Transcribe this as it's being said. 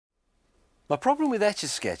My problem with Etch A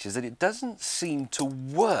Sketch is that it doesn't seem to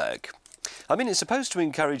work. I mean, it's supposed to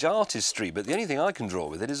encourage artistry, but the only thing I can draw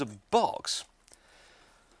with it is a box.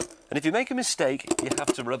 And if you make a mistake, you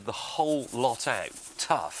have to rub the whole lot out.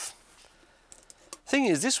 Tough. Thing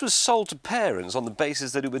is, this was sold to parents on the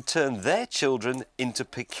basis that it would turn their children into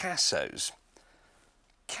Picassos.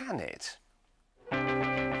 Can it?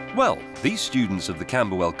 Well, these students of the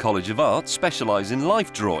Camberwell College of Art specialise in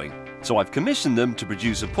life drawing, so I've commissioned them to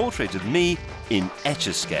produce a portrait of me in Etch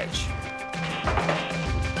A Sketch.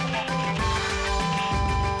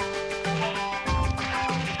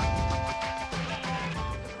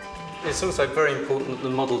 It's also very important that the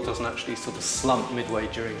model doesn't actually sort of slump midway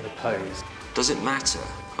during the pose. Does it matter?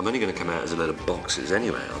 I'm only going to come out as a load of boxes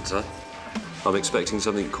anyway, aren't I? I'm expecting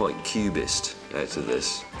something quite cubist out of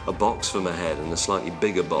this. A box for my head and a slightly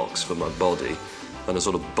bigger box for my body and a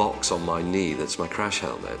sort of box on my knee that's my crash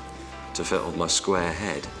helmet to fit on my square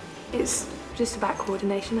head. It's just about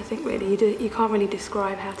coordination, I think, really. You can't really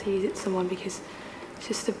describe how to use it to someone because it's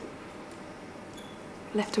just a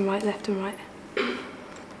left and right,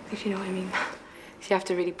 if you know what I mean. So you have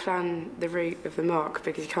to really plan the route of the mark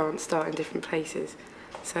because you can't start in different places.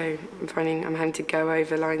 So I'm having to go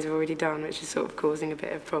over lines I've already done, which is sort of causing a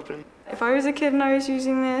bit of a problem. If I was a kid and I was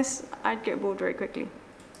using this, I'd get bored very quickly.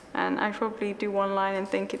 And I'd probably do one line and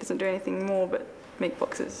think it doesn't do anything more but make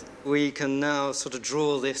boxes. We can now sort of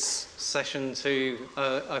draw this session to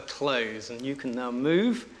a close, and you can now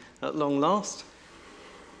move at long last.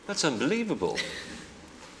 That's unbelievable.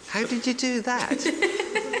 How did you do that?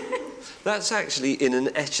 That's actually in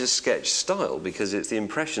an Etch A Sketch style because it's the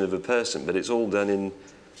impression of a person, but it's all done in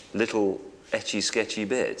little etchy, sketchy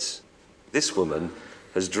bits. This woman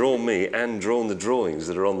has drawn me and drawn the drawings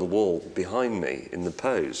that are on the wall behind me in the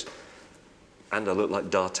pose. And I look like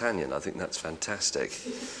D'Artagnan. I think that's fantastic.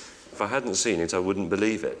 If I hadn't seen it, I wouldn't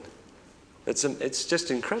believe it. It's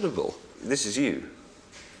just incredible. This is you.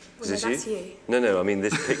 Well, no, that's you. No, I mean,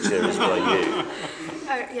 this picture is by you.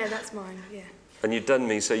 Oh, yeah, that's mine, yeah. And you'd done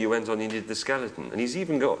me, so you went on and did the skeleton. And he's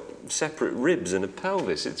even got separate ribs and a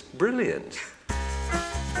pelvis. It's brilliant.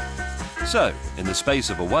 So, in the space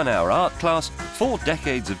of a 1-hour art class, 4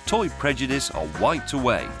 decades of toy prejudice are wiped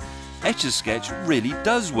away. Etch A Sketch really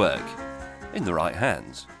does work, in the right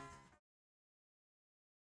hands.